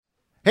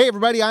Hey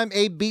everybody, I'm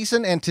Abe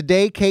Beeson, and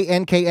today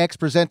KNKX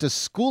present a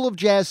School of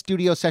Jazz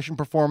studio session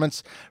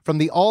performance from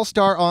the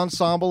all-star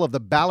ensemble of the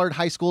Ballard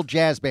High School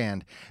Jazz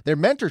Band. Their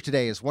mentor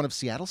today is one of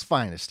Seattle's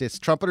finest. It's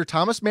trumpeter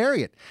Thomas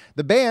Marriott.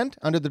 The band,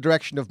 under the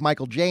direction of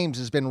Michael James,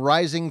 has been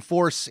rising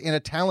force in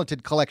a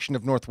talented collection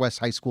of Northwest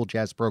High School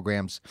jazz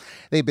programs.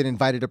 They've been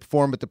invited to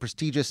perform at the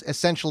prestigious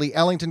Essentially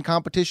Ellington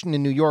competition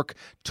in New York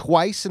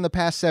twice in the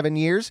past 7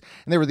 years,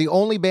 and they were the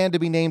only band to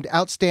be named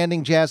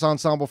Outstanding Jazz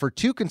Ensemble for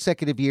 2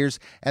 consecutive years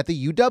at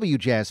the UW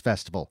Jazz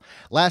Festival.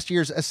 Last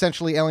year's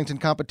Essentially Ellington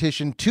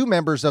competition, 2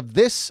 members of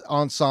this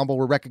ensemble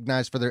were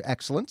recognized for their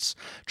excellence.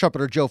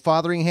 Trumpeter Joe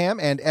Fotheringham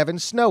and Evan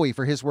Snowy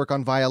for his work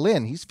on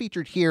violin. He's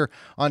featured here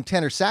on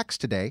tenor sax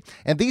today.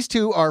 And these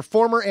 2 are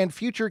former and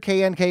future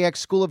KNKX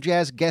School of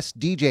Jazz guest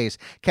DJs.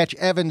 Catch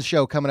Evan's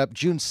show coming up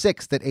June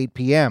 6th at 8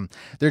 p.m.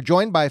 They're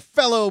joined by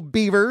fellow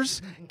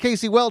Beavers,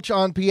 Casey Welch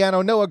on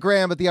piano, Noah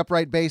Graham at the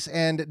upright bass,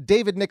 and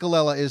David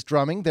Nicolella is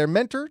drumming. Their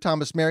mentor,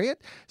 Thomas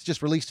Marriott, has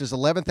just released his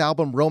 11th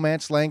album,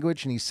 Romance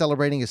Language, and he's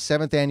celebrating his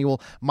 7th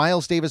annual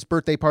Miles Davis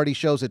birthday party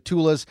shows at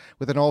Tula's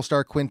with an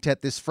all-star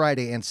quintet this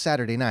Friday and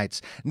Saturday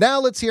nights.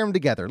 Now let's hear them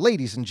together.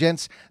 Ladies and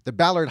gents, the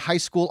Ballard High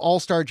School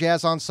All-Star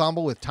Jazz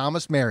Ensemble with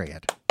Thomas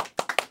Marriott.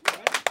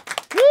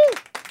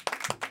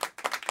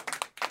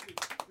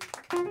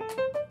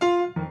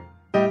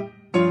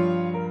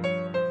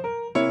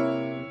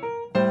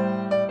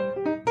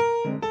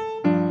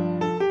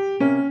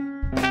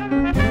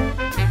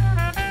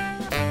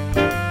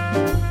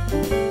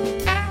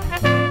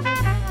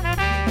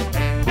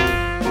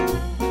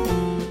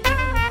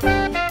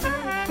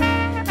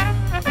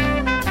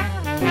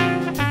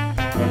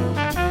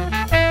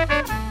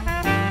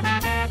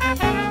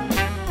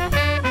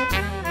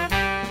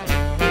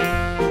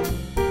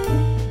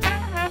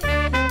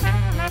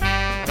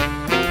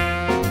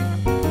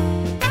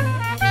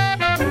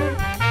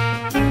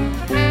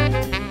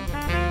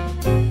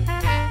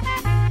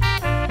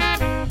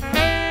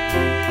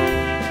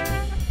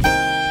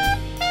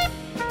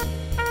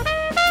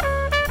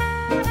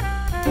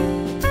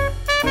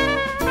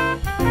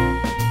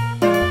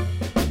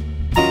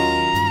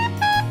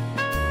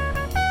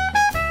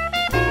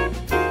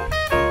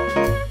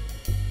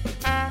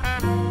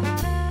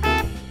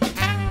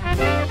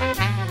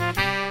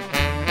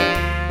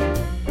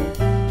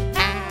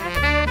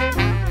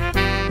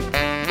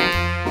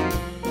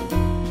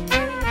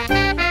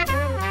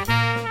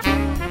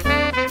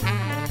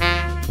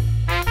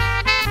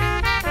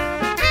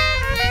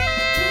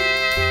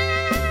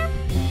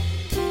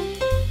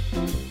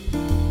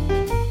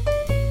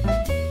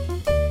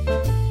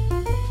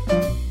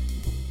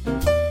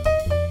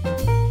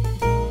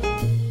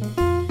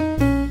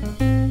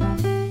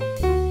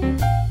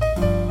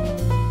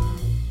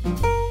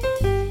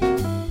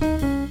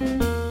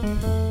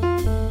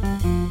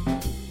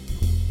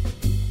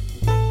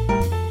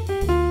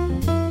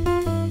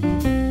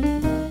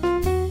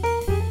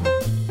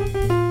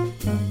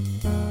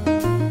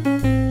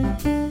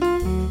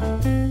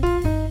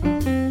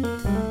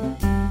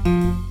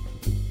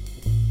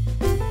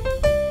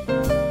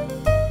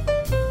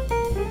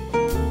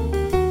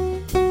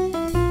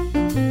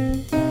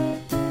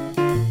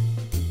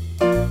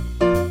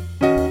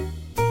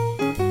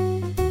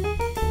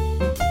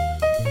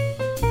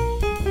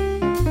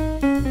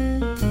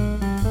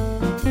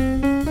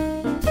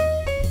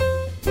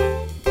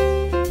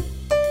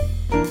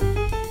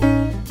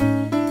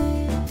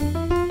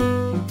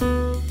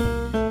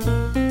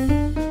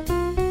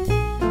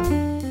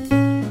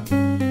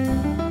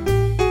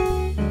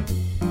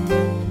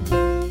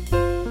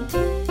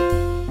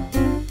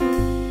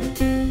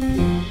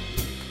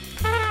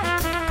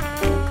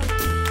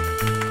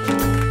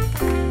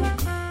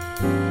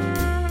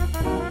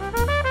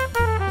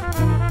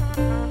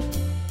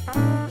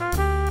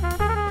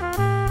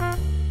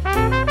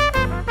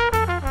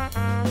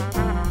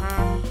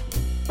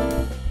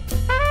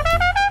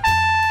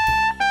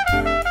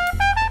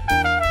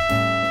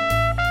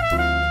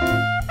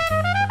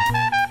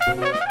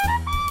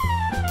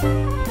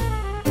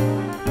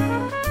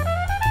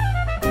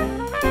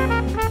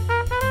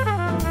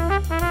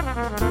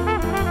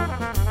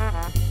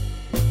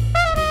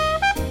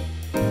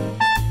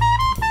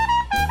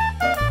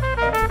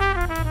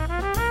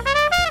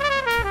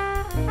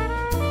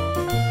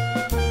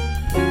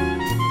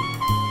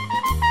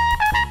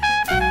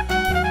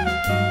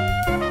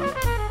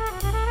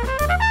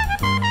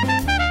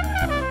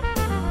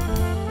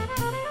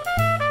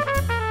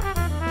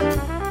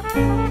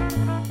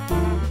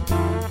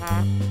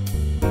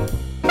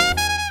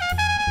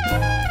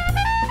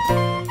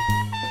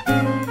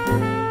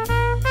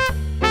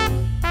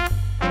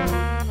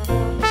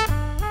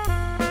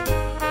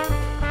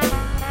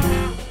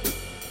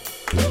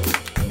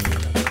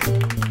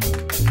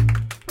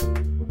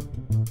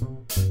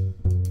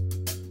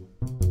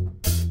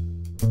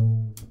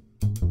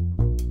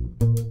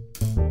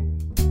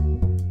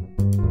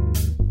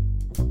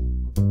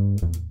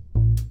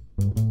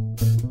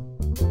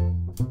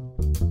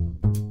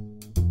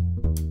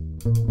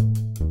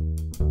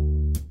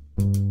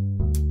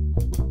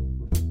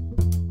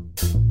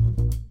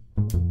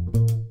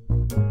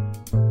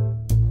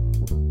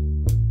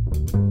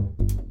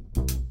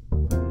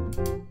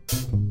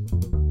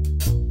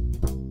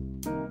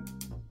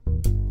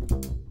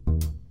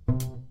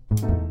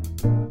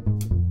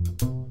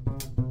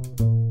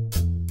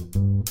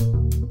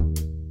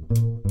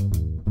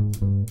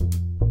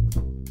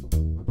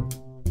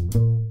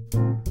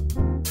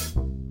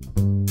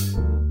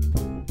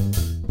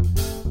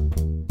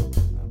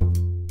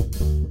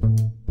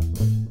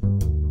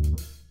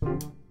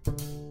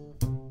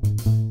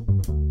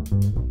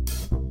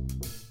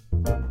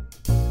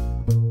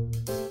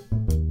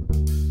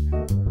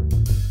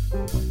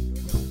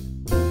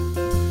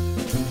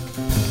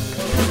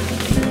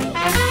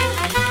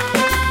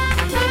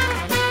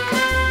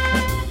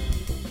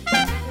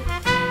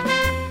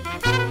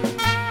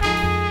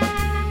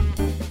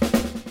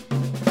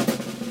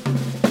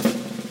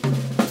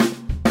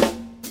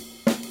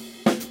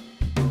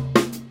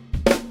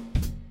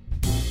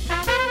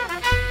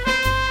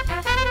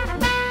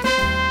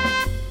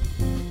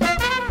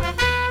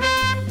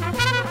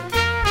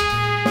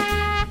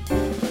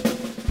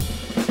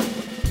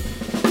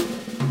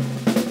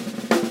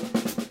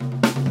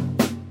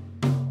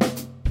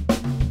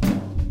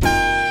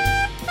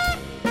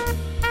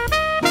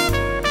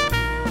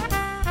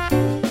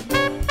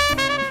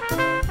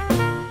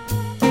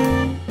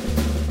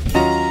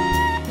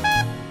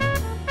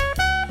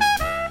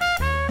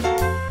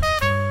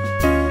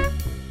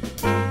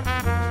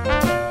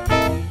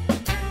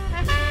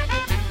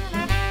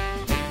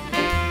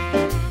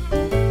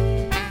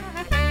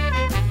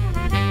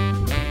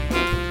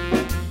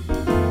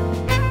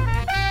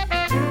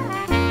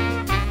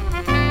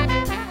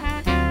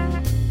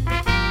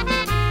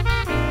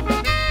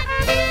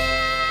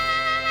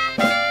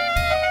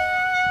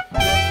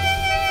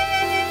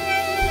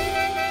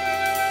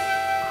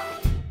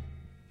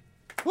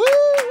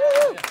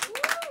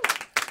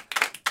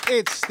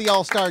 It's the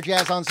All-Star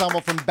Jazz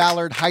Ensemble from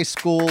Ballard High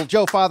School.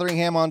 Joe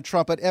Fotheringham on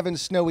trumpet, Evan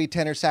Snowy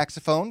tenor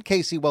saxophone,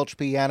 Casey Welch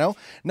piano,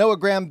 Noah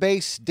Graham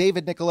bass,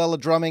 David Nicolella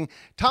drumming,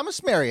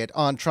 Thomas Marriott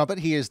on trumpet.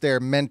 He is their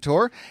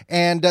mentor.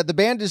 And the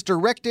band is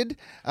directed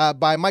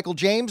by Michael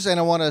James. And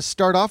I want to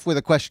start off with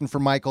a question for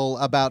Michael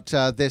about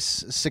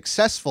this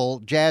successful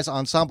jazz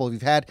ensemble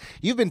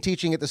you've been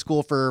teaching at the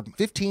school for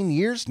 15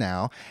 years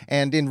now.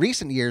 And in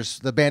recent years,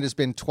 the band has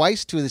been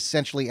twice to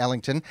essentially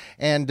Ellington.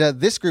 And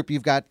this group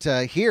you've got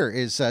here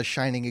is a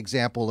shining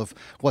example of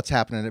what's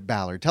happening at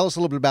Ballard. Tell us a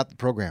little bit about the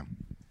program.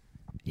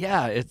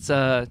 Yeah,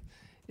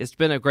 it's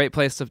been a great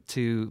place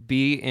to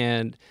be,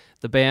 and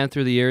the band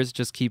through the years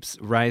just keeps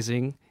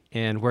rising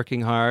and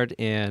working hard,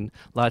 and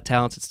a lot of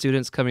talented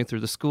students coming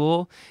through the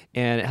school,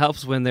 and it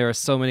helps when there are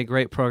so many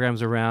great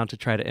programs around to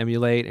try to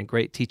emulate, and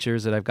great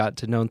teachers that I've gotten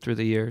to know through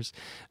the years.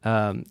 So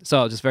I'm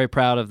just very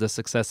proud of the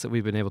success that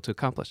we've been able to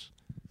accomplish.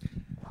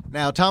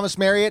 Now, Thomas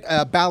Marriott,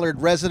 a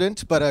Ballard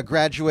resident, but a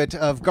graduate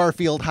of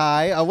Garfield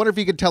High. I wonder if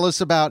you could tell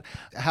us about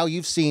how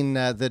you've seen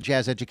the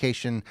jazz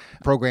education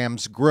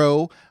programs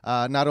grow,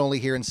 not only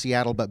here in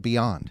Seattle, but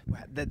beyond.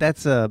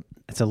 That's a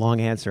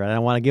long answer. I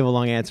don't want to give a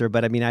long answer,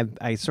 but I mean,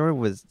 I sort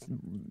of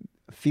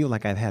feel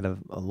like I've had a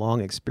long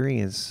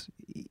experience.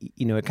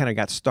 You know, it kind of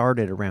got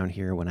started around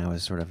here when I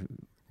was sort of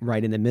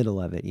right in the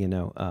middle of it, you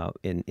know,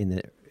 in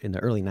the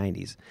early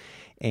 90s.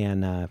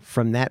 And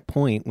from that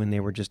point, when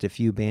there were just a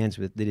few bands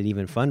that had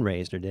even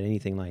fundraised or did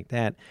anything like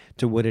that,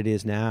 to what it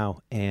is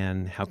now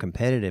and how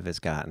competitive it's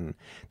gotten,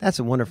 that's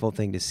a wonderful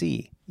thing to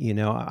see. You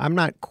know, I'm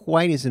not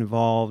quite as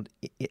involved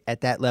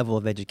at that level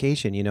of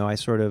education. You know, I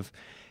sort of,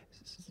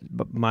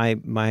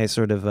 my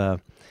sort of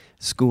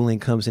schooling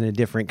comes in a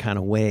different kind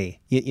of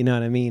way. You know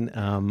what I mean?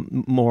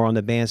 More on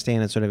the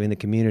bandstand and sort of in the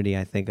community,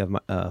 I think of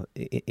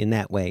in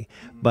that way.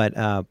 But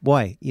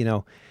boy, you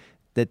know,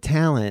 the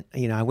talent,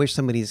 you know, I wish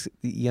some of these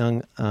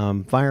young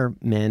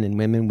firemen and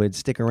women would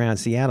stick around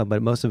Seattle,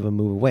 but most of them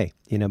move away,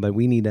 you know, but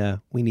we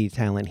need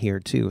talent here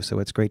too. So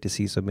it's great to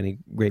see so many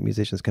great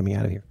musicians coming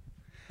out of here.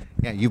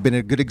 Yeah, you've been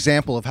a good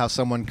example of how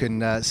someone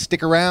can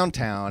stick around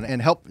town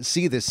and help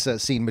see this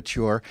scene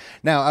mature.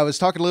 Now, I was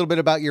talking a little bit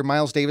about your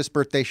Miles Davis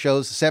birthday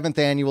shows, the 7th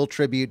annual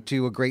tribute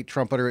to a great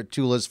trumpeter at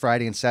Tula's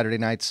Friday and Saturday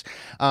nights.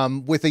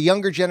 With a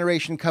younger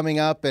generation coming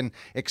up and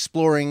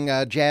exploring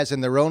jazz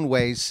in their own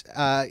ways,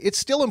 it's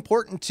still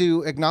important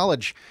to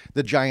acknowledge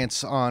the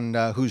giants on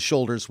whose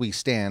shoulders we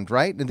stand,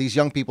 right? And these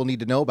young people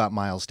need to know about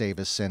Miles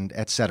Davis and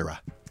et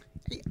cetera.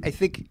 I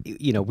think,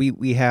 you know,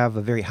 we have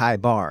a very high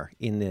bar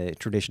in the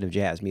tradition of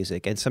jazz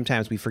music, and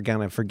sometimes we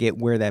forget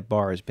where that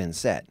bar has been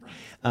set.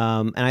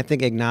 And I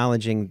think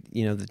acknowledging,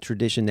 you know, the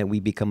tradition that we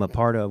become a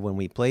part of when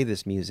we play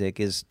this music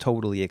is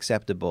totally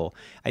acceptable.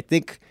 I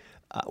think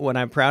what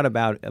I'm proud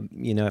about,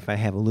 you know, if I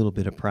have a little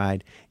bit of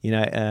pride, you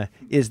know,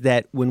 is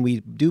that when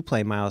we do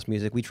play Miles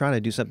music, we try to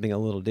do something a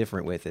little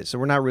different with it. So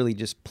we're not really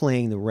just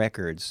playing the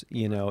records,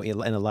 you know,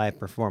 in a live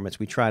performance.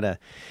 We try to,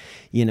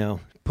 you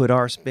know, put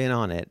our spin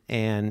on it.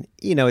 And,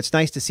 you know, it's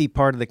nice to see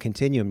part of the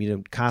continuum. You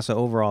know, Casa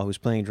Overall, who's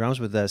playing drums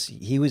with us,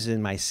 he was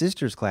in my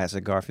sister's class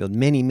at Garfield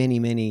many,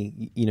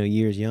 you know,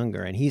 years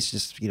younger. And he's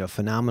just, you know, a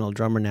phenomenal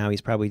drummer now.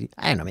 He's probably,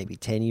 I don't know, maybe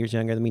 10 years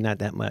younger than me, not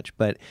that much.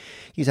 But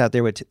he's out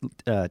there with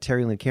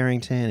Terry Lynn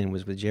Carrington and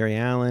was with Jerry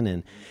Allen.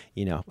 And,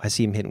 you know, I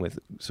see him hitting with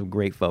some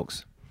great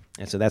folks.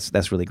 And so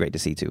that's really great to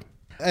see, too.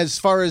 As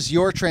far as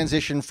your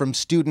transition from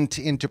student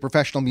into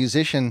professional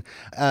musician,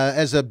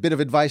 as a bit of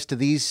advice to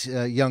these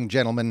young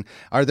gentlemen,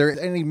 are there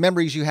any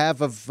memories you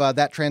have of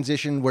that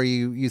transition where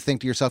you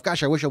think to yourself,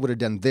 gosh, I wish I would have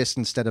done this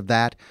instead of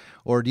that?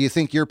 Or do you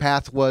think your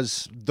path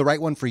was the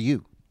right one for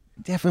you?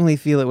 Definitely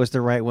feel it was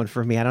the right one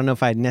for me. I don't know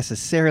if I'd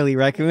necessarily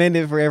recommend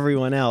it for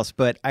everyone else,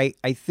 but I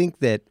think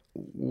that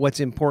what's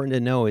important to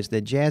know is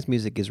that jazz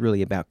music is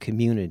really about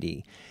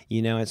community,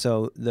 and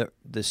so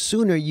the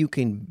sooner you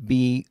can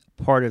be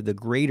part of the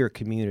greater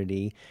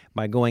community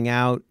by going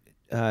out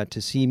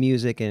to see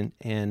music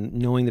and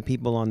knowing the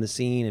people on the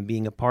scene and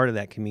being a part of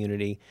that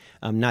community,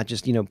 not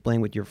just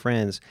playing with your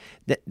friends.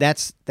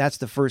 That's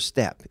the first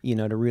step,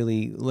 to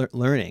really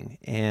learning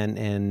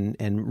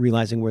and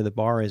realizing where the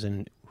bar is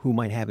and who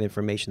might have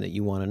information that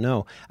you want to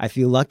know. I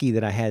feel lucky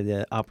that I had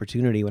the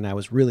opportunity when I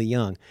was really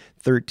young,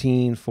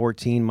 13,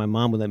 14. My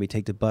mom would let me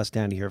take the bus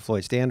down to hear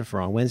Floyd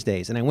Standifer on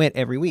Wednesdays, and I went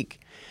every week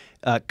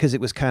because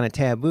it was kind of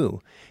taboo,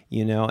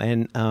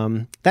 and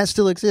that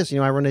still exists.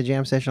 I run a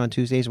jam session on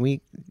Tuesdays a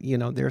week.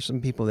 There are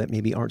some people that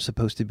maybe aren't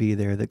supposed to be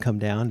there that come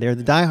down. They're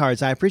the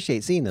diehards. I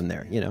appreciate seeing them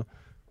there,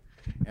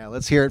 Yeah,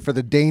 let's hear it for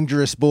the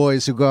dangerous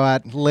boys who go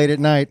out late at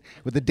night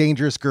with the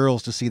dangerous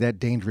girls to see that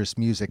dangerous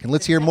music. And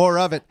let's hear more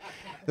of it.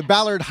 The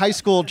Ballard High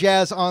School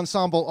Jazz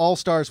Ensemble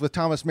All-Stars with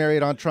Thomas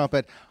Marriott on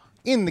trumpet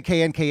in the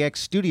KNKX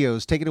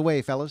studios. Take it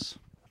away, fellas.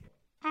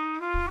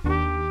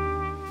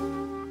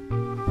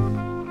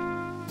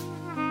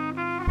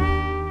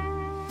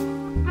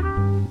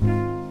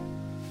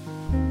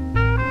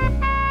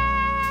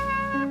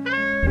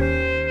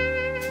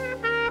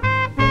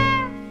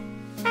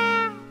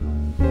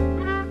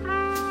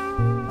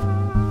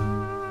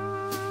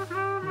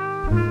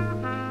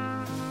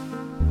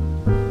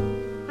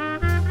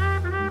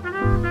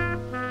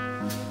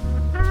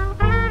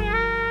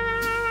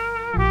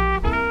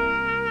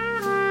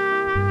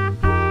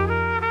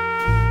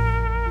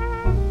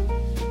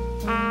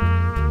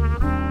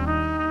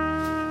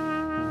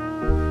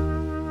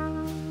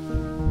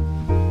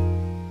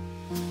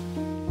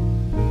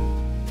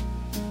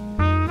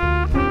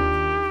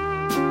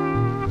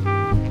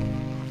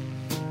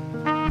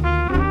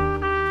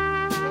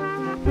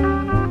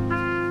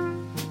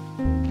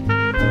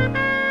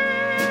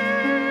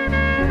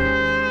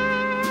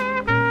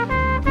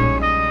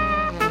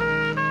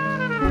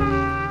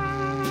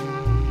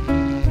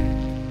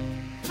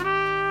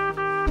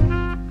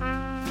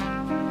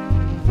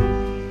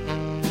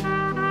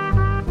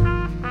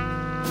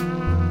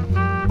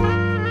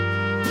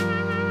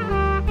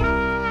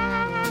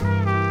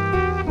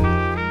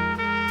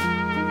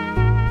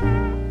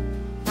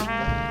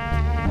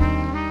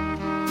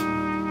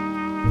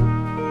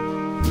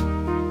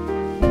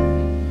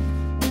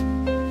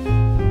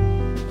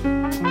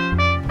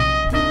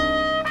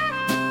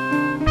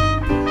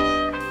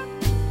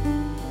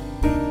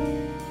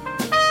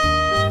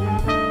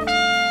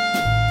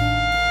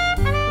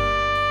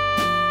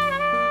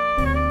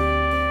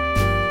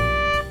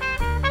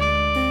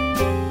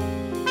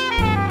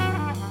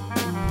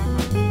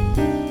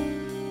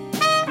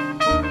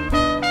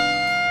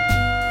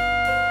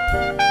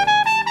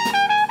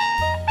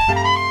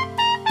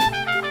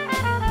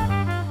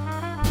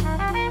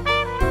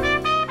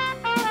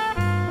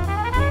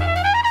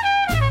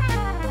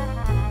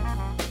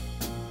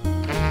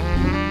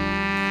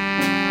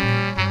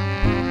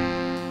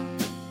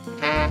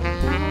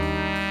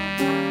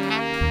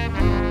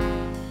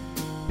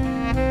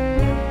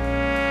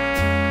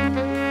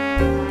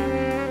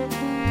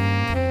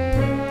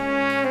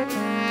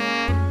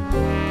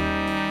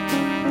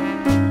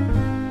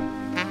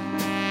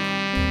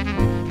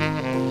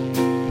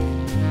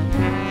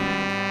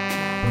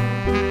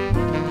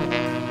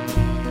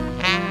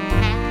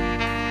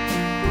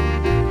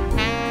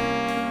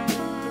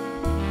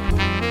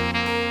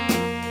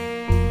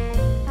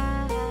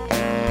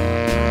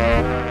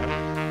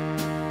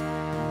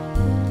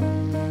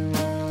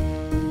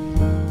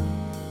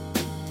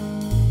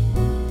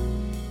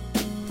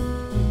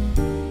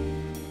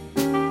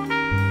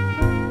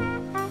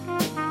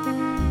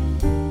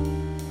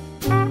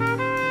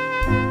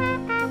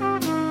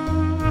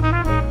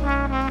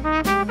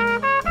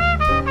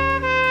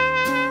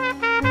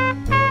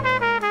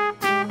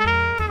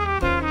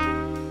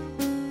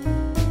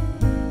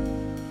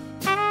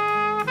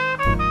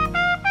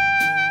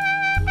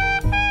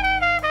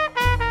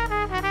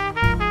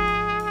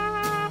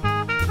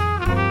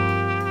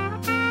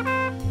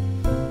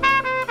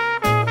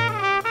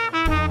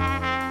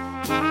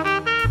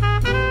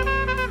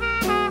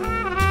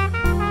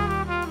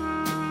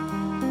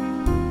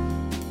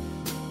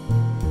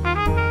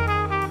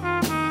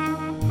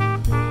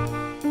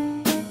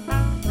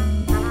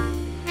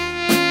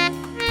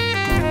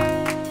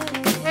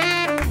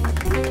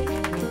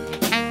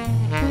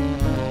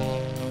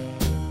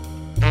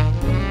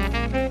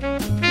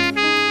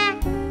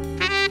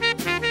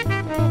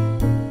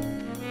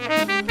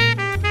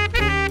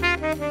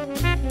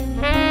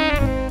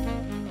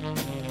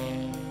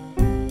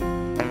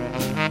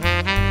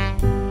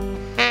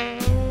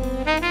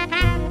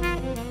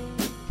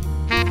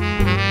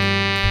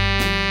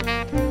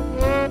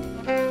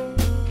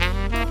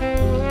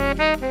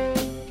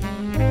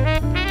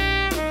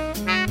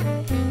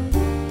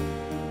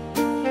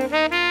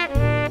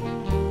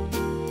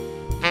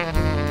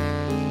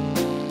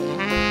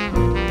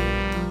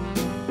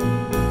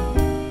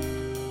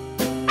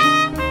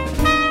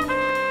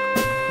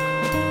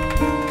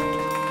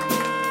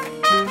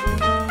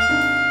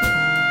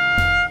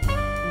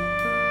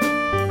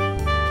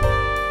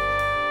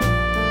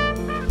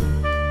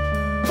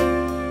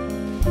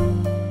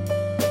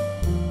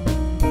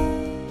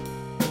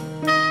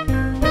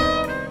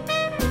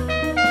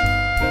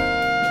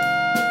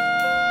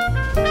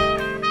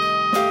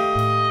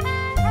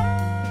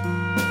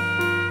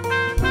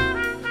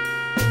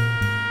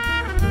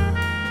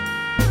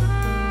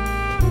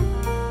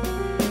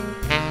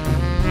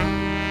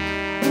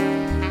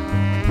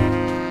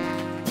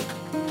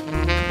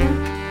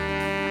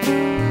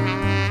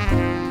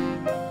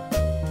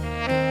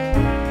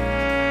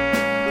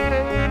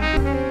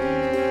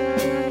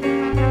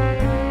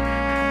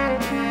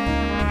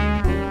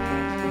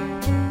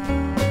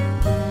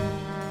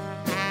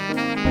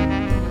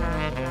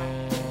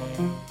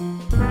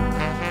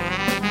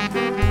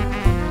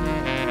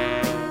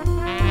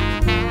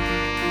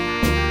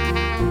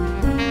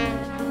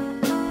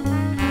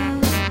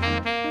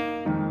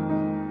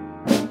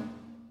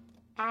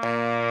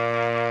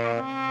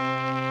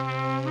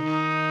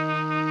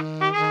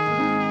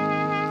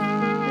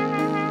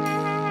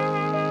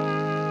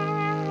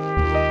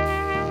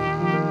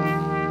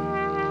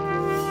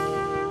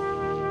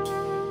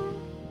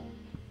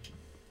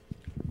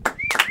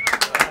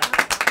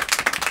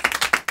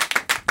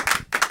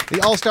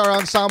 the All-Star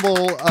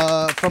Ensemble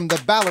from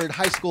the Ballard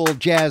High School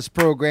Jazz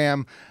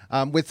Program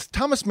with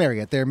Thomas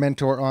Marriott, their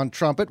mentor on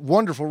trumpet.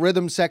 Wonderful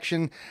rhythm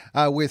section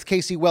with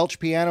Casey Welch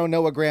piano,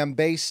 Noah Graham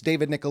bass,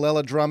 David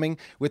Nicolella drumming,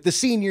 with the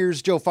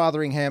seniors Joe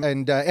Fotheringham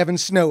and Evan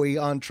Snowy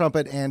on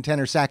trumpet and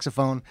tenor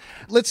saxophone.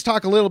 Let's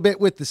talk a little bit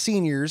with the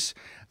seniors.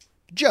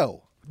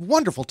 Joe,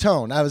 wonderful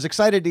tone. I was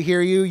excited to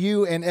hear you.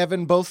 You and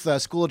Evan, both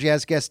School of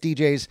Jazz guest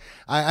DJs.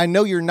 I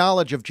know your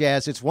knowledge of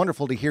jazz. It's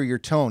wonderful to hear your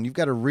tone. You've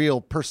got a real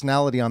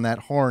personality on that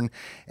horn.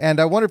 And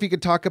I wonder if you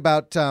could talk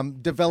about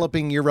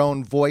developing your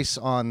own voice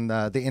on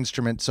the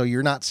instrument so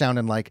you're not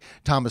sounding like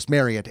Thomas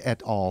Marriott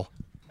at all.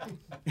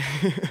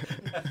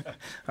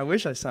 I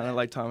wish I sounded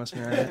like Thomas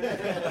Marriott.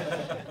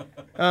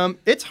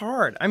 It's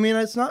hard. I mean,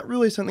 it's not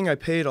really something I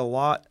paid a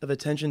lot of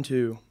attention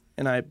to,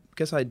 and I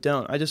guess I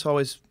don't. I just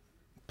always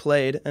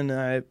played, and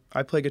I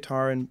play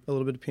guitar and a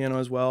little bit of piano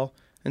as well.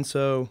 And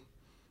so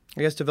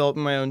I guess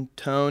developing my own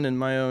tone and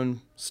my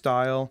own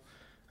style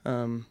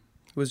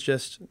was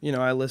just,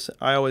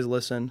 I always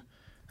listen,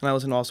 and I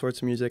listen to all sorts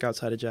of music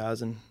outside of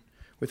jazz and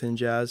within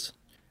jazz.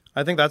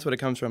 I think that's what it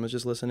comes from, is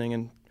just listening.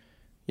 And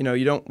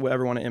you don't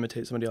ever want to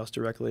imitate somebody else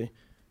directly,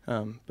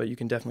 but you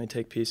can definitely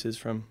take pieces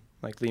from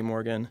like Lee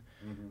Morgan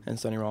and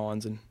Sonny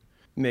Rollins and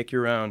make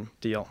your own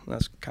deal. And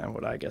that's kind of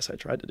what I guess I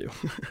tried to do.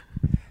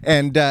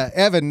 And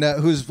Evan,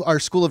 who's our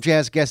School of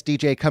Jazz guest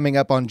DJ coming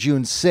up on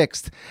June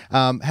 6th,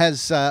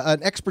 has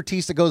an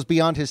expertise that goes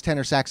beyond his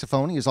tenor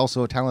saxophone. He is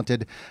also a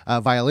talented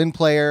violin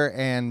player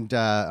and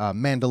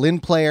mandolin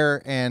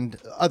player and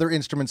other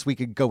instruments we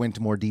could go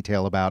into more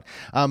detail about.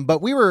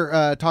 But we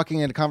were talking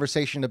in a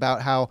conversation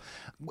about how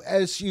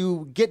as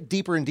you get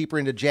deeper and deeper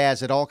into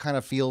jazz, it all kind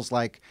of feels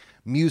like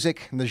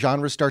music and the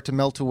genres start to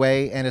melt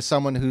away. And as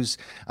someone who's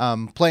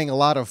playing a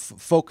lot of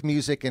folk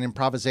music and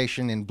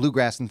improvisation and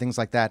bluegrass and things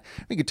like that,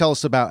 you could tell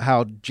us about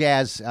how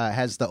jazz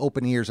has the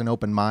open ears and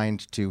open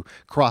mind to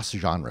cross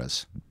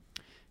genres.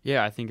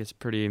 Yeah, I think it's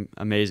pretty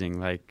amazing.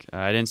 Like,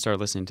 I didn't start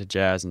listening to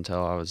jazz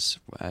until I was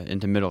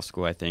into middle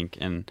school, I think,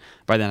 and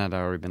by then I'd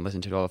already been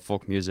listening to all the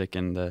folk music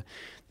and the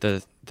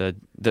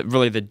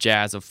really the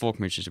jazz of folk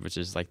music, which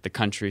is like the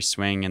country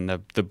swing and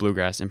the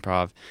bluegrass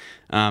improv,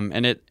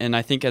 and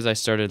I think as I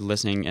started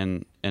listening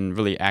and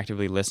really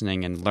actively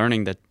listening and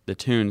learning the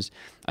tunes,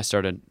 I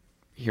started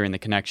hearing the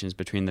connections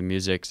between the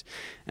musics,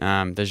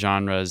 the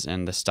genres,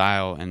 and the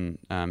style, and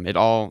it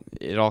all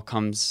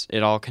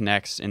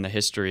connects in the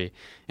history,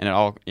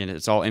 and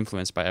it's all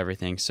influenced by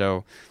everything.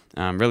 So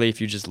really, if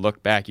you just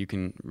look back, you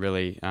can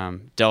really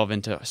delve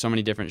into so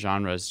many different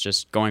genres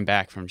just going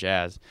back from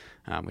jazz,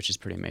 which is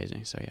pretty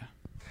amazing. So yeah.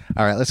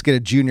 All right, let's get a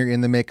junior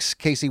in the mix.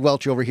 Casey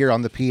Welch over here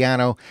on the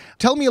piano.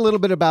 Tell me a little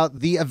bit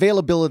about the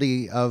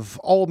availability of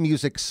all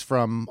musics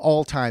from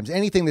all times.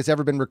 Anything that's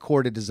ever been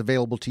recorded is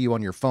available to you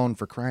on your phone,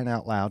 for crying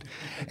out loud.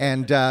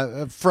 And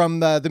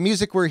from the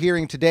music we're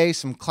hearing today,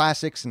 some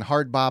classics and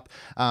hard bop,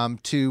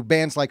 to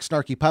bands like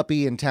Snarky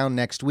Puppy in town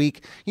next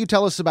week. You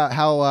tell us about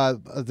how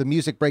the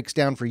music breaks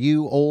down for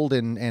you, old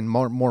and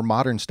more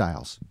modern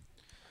styles.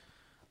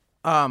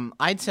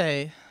 I'd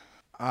say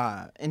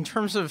in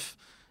terms of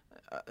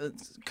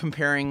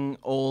comparing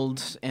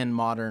old and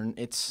modern,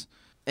 it's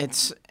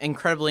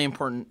incredibly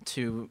important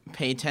to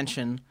pay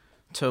attention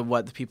to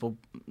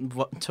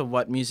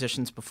what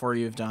musicians before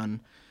you have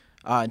done.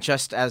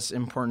 Just as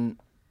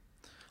important,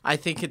 I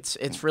think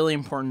it's really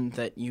important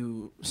that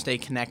you stay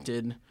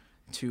connected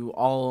to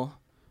all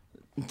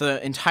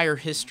the entire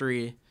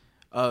history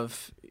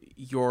of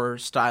your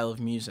style of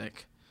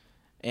music,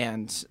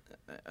 and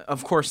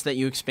of course that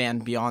you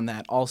expand beyond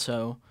that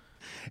also.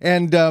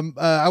 And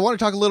I want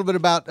to talk a little bit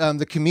about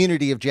the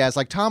community of jazz,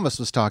 like Thomas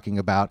was talking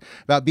about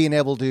being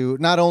able to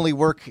not only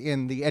work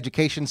in the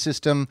education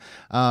system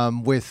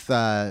with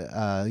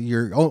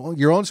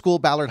your own school,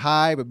 Ballard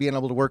High, but being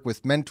able to work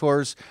with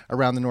mentors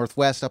around the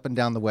Northwest, up and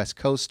down the West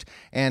Coast,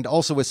 and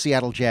also with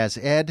Seattle Jazz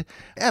Ed.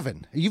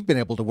 Evan, you've been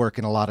able to work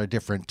in a lot of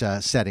different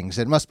settings.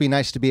 It must be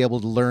nice to be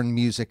able to learn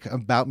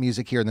about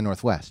music here in the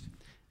Northwest.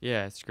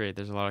 Yeah, it's great.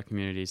 There's a lot of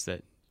communities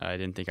that I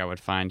didn't think I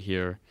would find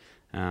here.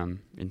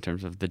 In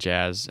terms of the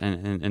jazz,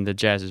 and the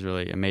jazz is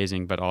really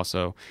amazing, but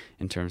also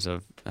in terms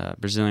of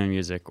Brazilian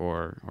music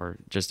or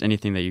just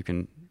anything that you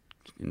can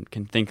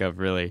think of,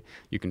 really,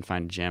 you can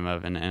find a jam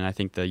of. And I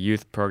think the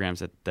youth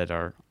programs that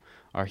are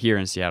here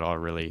in Seattle are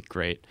really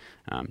great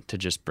to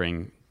just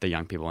bring the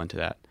young people into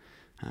that.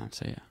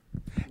 So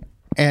yeah.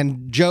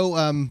 And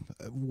Joe,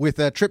 with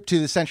a trip to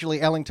essentially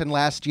Ellington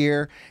last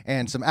year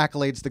and some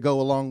accolades to go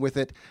along with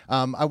it,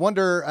 I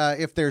wonder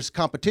if there's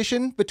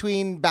competition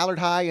between Ballard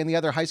High and the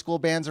other high school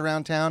bands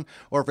around town,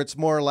 or if it's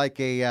more like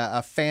a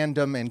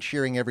fandom and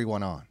cheering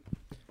everyone on.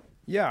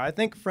 Yeah, I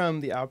think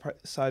from the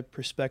outside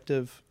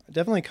perspective,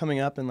 definitely coming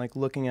up and like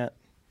looking at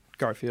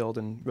Garfield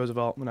and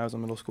Roosevelt when I was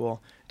in middle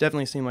school,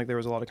 definitely seemed like there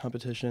was a lot of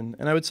competition.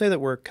 And I would say that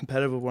we're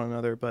competitive with one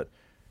another, but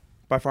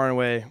by far and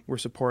away, we're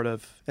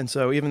supportive. And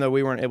so even though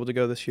we weren't able to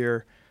go this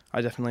year,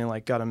 I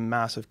definitely got a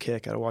massive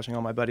kick out of watching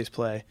all my buddies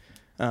play.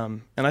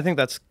 And I think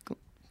that's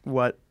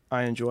what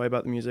I enjoy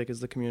about the music, is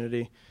the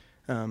community.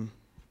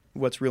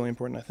 what's really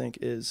important, I think,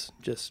 is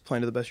just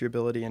playing to the best of your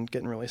ability and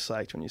getting really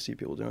psyched when you see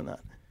people doing that.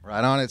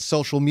 Right on. It's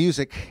social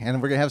music,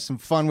 and we're going to have some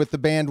fun with the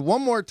band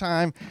one more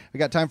time. We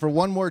got time for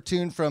one more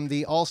tune from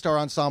the All-Star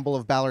Ensemble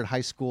of Ballard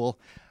High School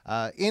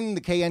in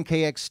the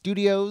KNKX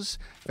studios.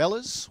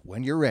 Fellas,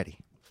 when you're ready.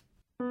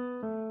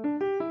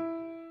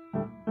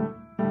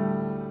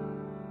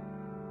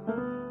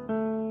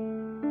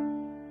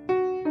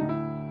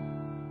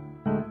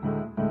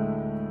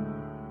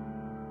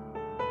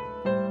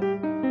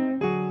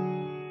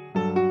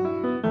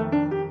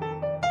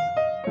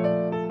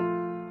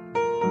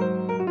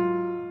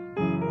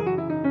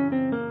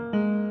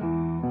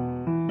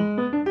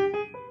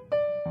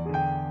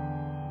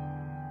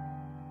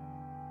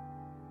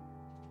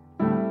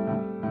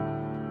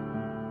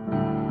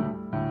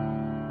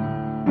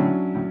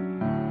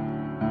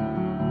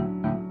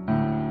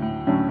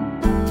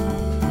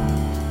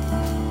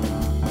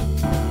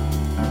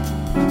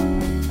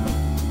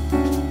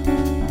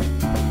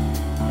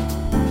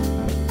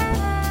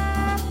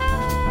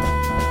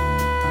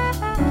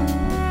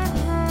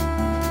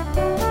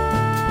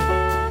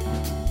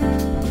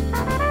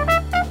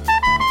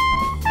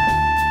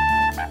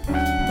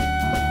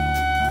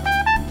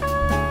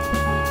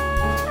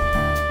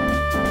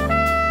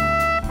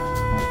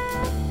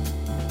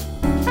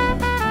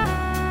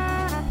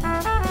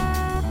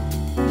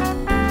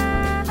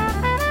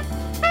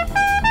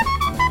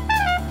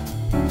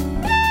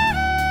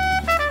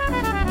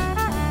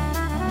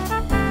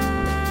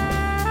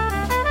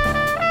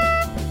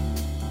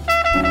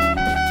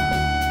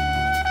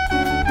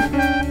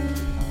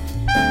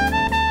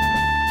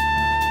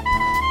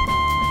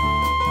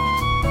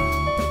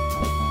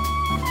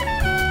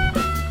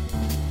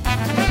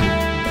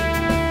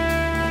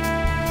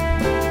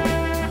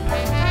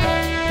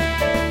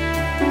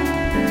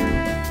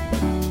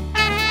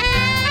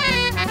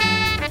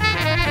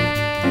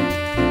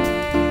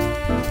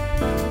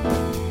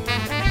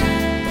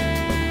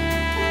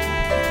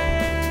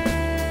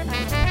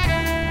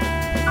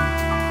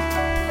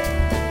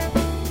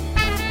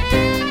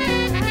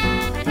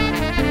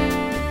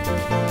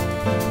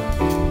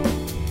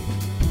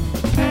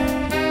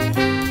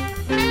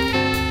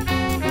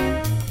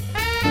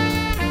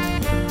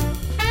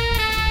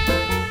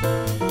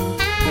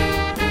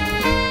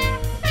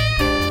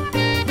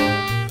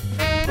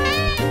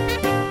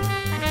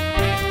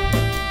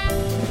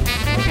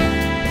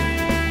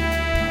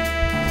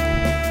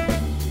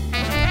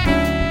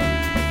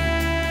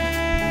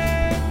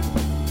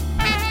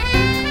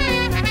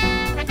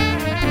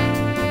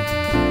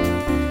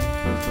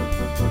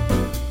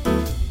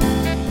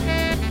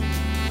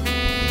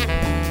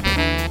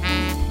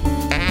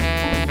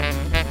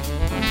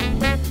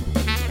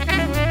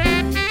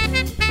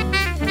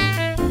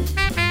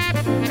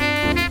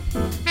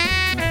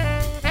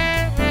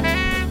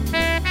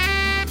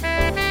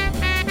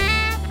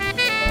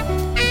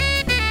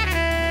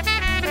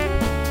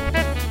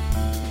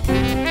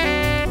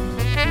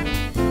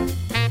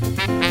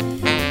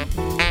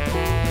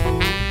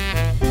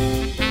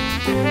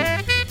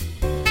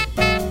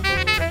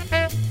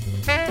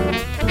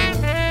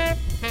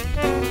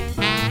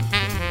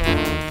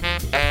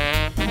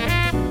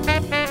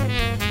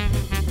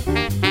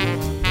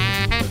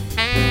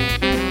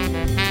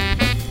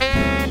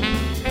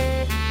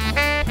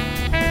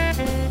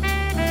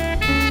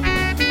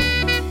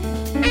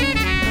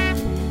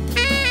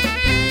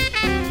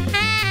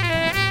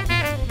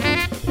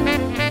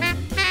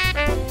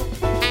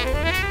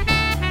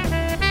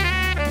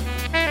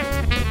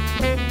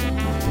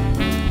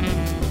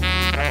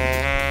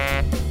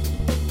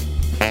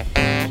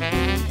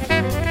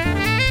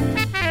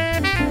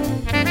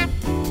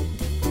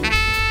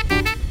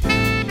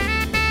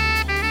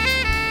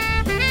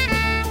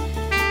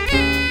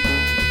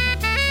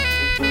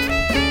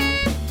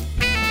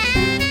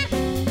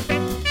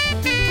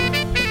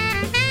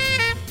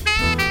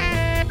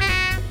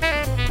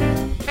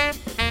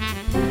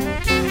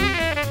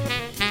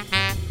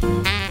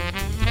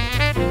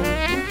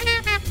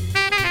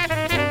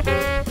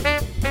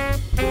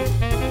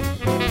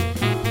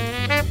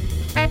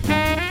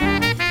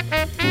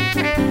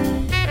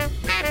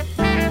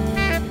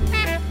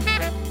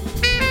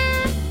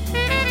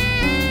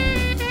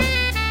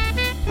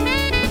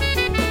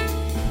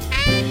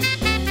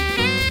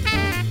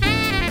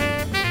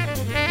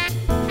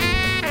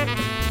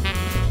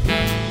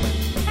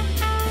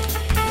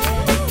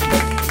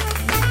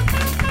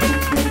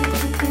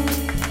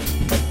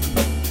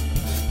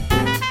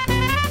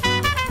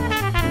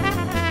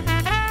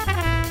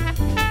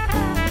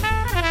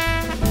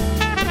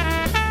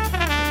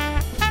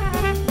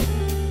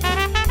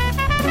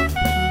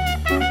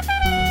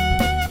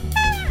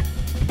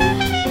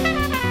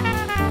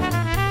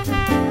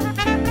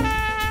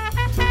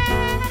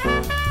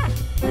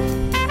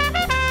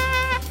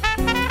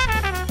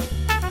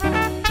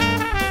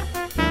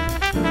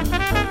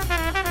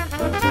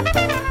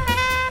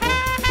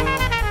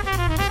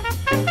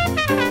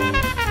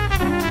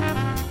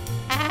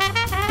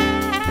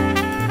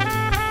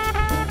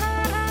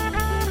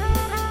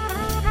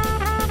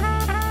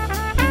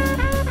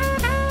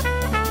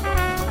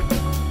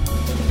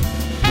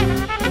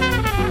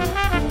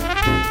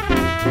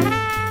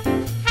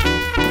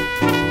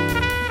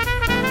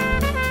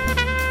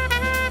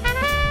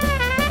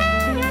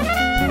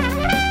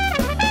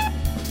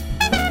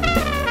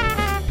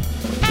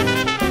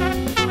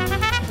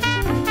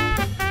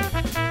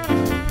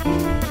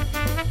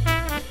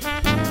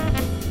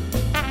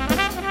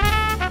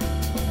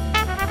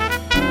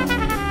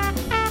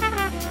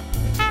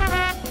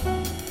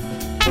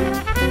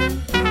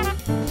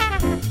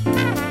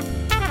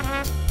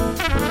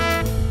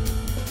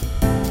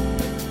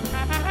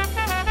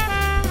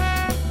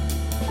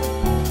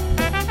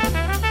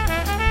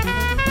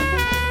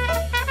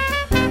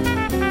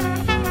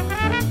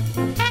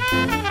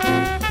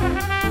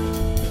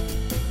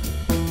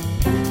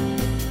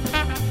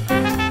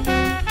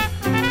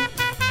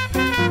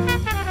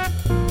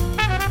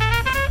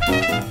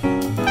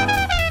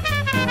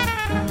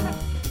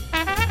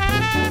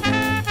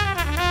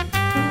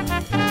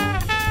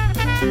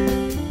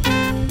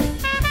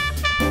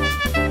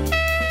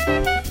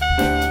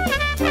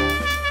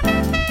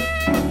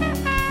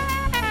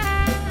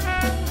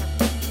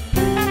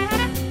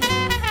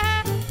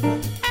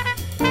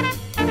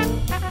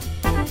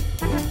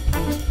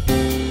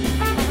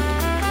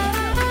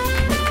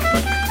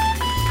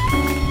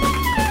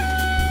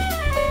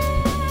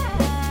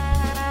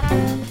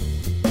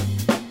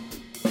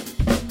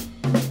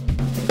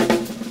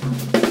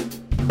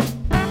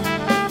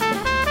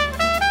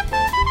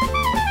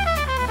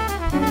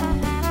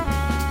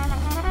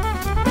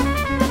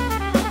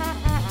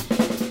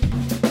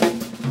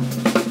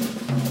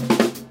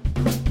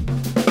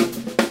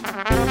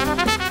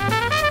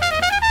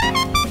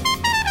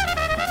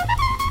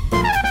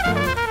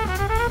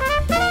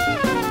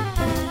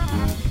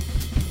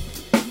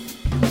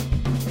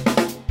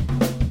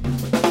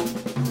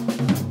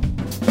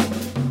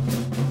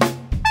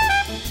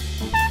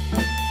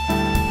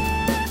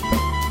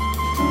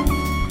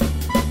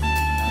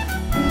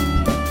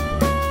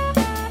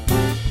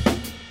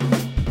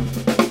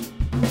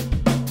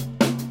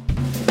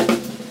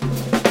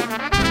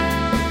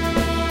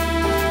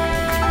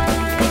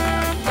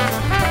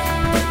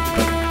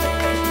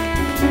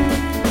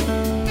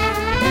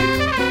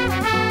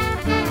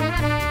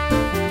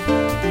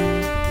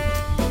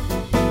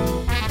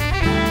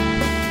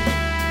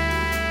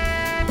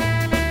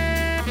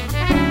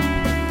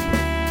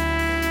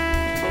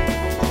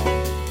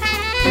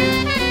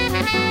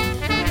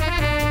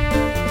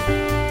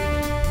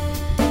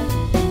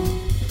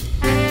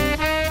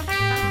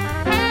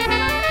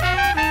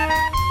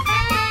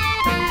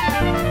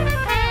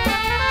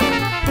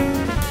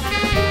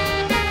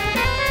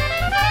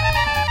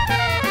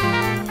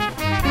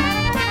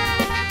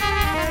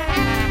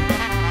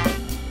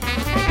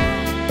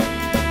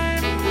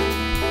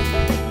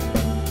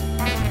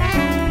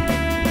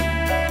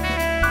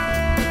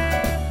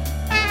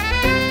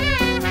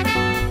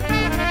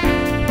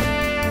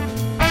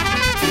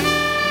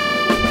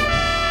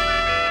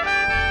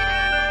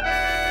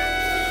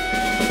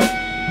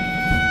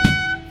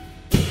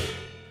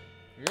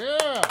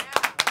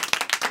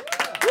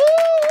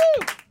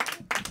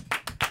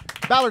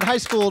 Ballard High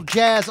School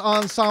Jazz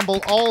Ensemble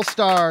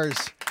All-Stars.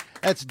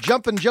 That's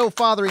Jumpin' Joe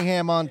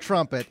Fotheringham on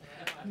trumpet.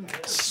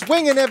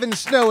 Swingin' Evan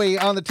Snowy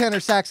on the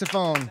tenor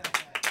saxophone.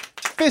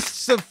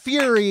 Fists of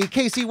Fury,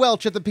 Casey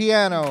Welch at the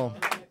piano.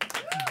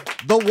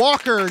 The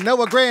Walker,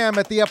 Noah Graham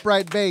at the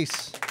upright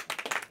bass.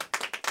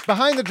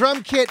 Behind the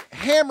drum kit,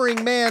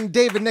 hammering man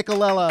David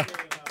Nicolella.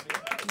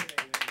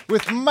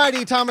 With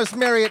mighty Thomas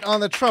Marriott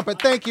on the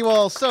trumpet. Thank you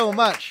all so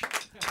much.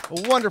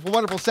 A wonderful,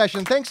 wonderful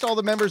session. Thanks to all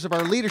the members of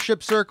our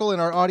leadership circle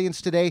and our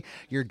audience today.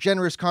 Your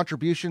generous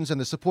contributions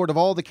and the support of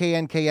all the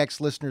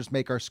KNKX listeners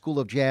make our School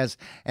of Jazz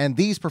and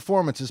these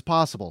performances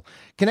possible.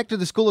 Connect to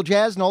the School of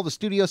Jazz and all the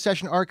studio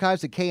session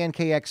archives at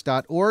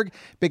knkx.org.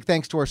 Big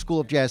thanks to our School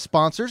of Jazz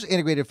sponsors,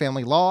 Integrated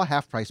Family Law,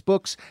 Half Price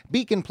Books,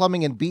 Beacon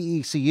Plumbing, and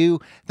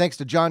BECU. Thanks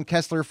to John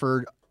Kessler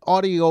for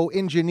audio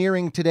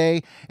engineering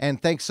today.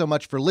 And thanks so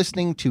much for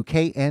listening to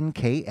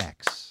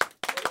KNKX.